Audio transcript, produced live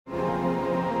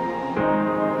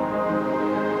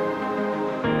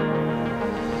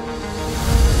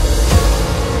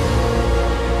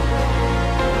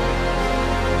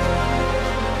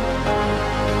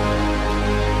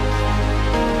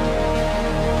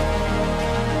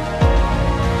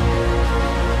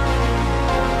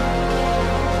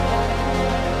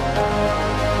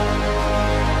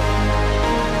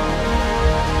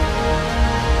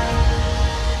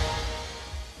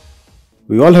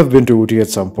We all have been to Ooty at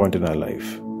some point in our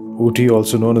life. Ooty,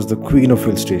 also known as the Queen of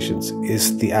Hill Stations,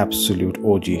 is the absolute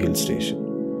OG hill station.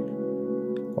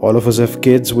 All of us have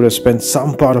kids would have spent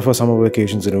some part of our summer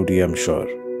vacations in Ooty, I'm sure.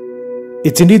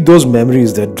 It's indeed those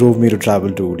memories that drove me to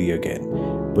travel to Ooty again.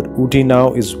 But Ooty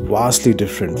now is vastly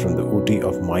different from the Ooty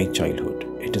of my childhood.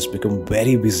 It has become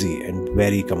very busy and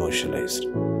very commercialized.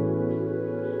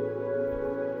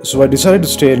 So I decided to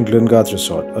stay in Glyngarth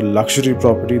Resort, a luxury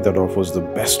property that offers the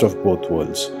best of both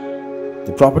worlds.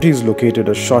 The property is located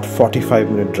a short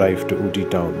 45-minute drive to Ooty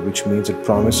town, which means it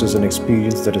promises an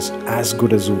experience that is as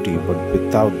good as Ooty but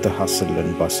without the hustle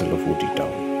and bustle of Ooty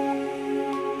town.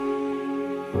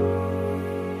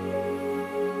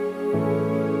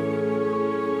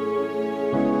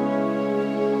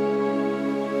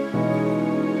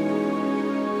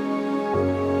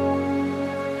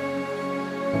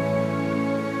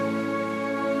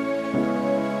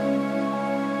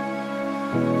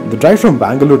 The drive from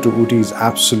Bangalore to Ooty is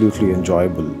absolutely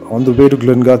enjoyable. On the way to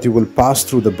Glyngarth, you will pass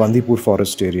through the Bandipur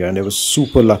forest area, and I was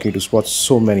super lucky to spot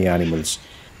so many animals.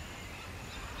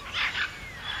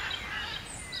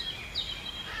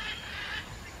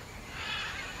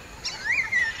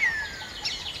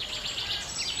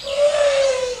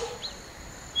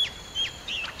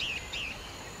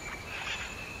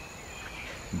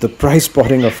 The prize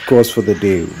spotting, of course, for the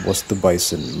day was the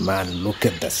bison. Man, look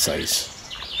at that size.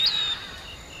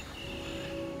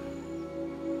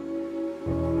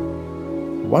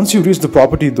 Once you reach the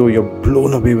property though, you're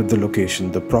blown away with the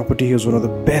location. The property has one of the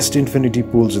best infinity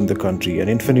pools in the country, an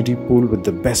infinity pool with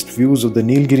the best views of the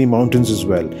Nilgiris mountains as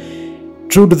well.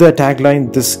 True to their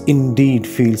tagline, this indeed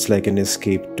feels like an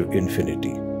escape to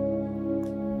infinity.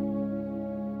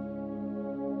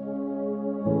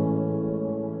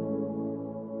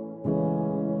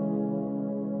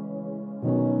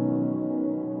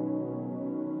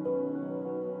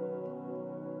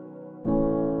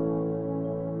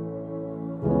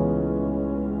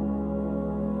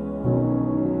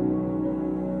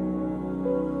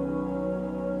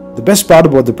 The best part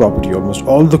about the property, almost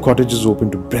all the cottages open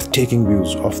to breathtaking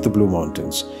views of the Blue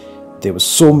Mountains. There were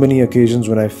so many occasions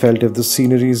when I felt if the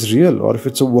scenery is real or if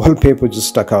it's a wallpaper just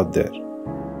stuck out there.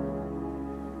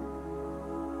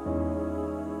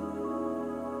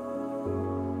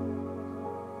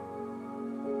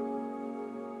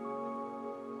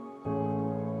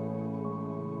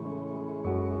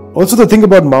 Also, the thing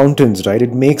about mountains, right?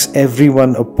 It makes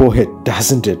everyone a poet,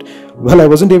 doesn't it? Well, I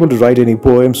wasn't able to write any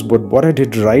poems, but what I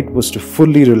did write was to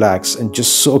fully relax and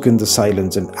just soak in the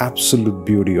silence and absolute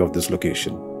beauty of this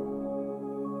location.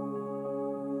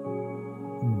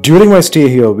 During my stay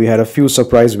here, we had a few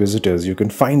surprise visitors. You can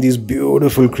find these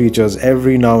beautiful creatures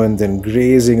every now and then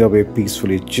grazing away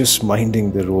peacefully, just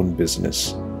minding their own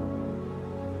business.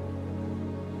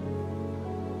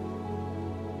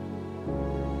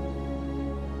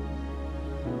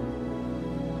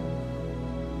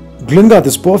 Glyngarth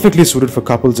is perfectly suited for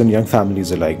couples and young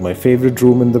families alike. My favorite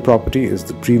room in the property is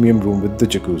the premium room with the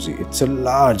jacuzzi. It's a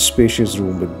large, spacious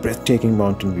room with breathtaking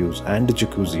mountain views and a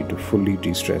jacuzzi to fully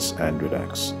de-stress and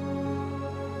relax.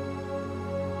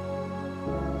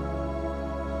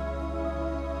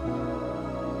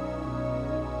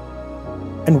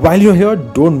 And while you're here,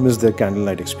 don't miss the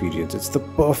candlelight experience. It's the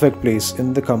perfect place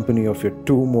in the company of your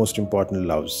two most important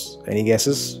loves. Any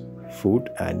guesses? Food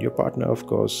and your partner, of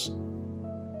course.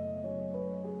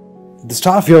 The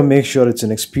staff here makes sure it's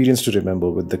an experience to remember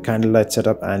with the candlelight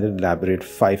setup and an elaborate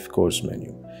 5-course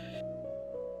menu.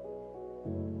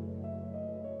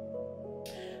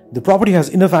 The property has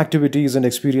enough activities and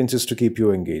experiences to keep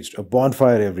you engaged. A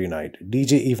bonfire every night,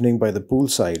 DJ evening by the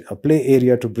poolside, a play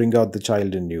area to bring out the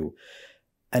child in you,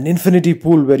 an infinity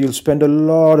pool where you'll spend a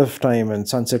lot of time, and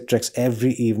sunset treks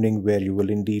every evening where you will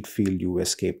indeed feel you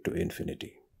escape to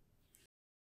infinity.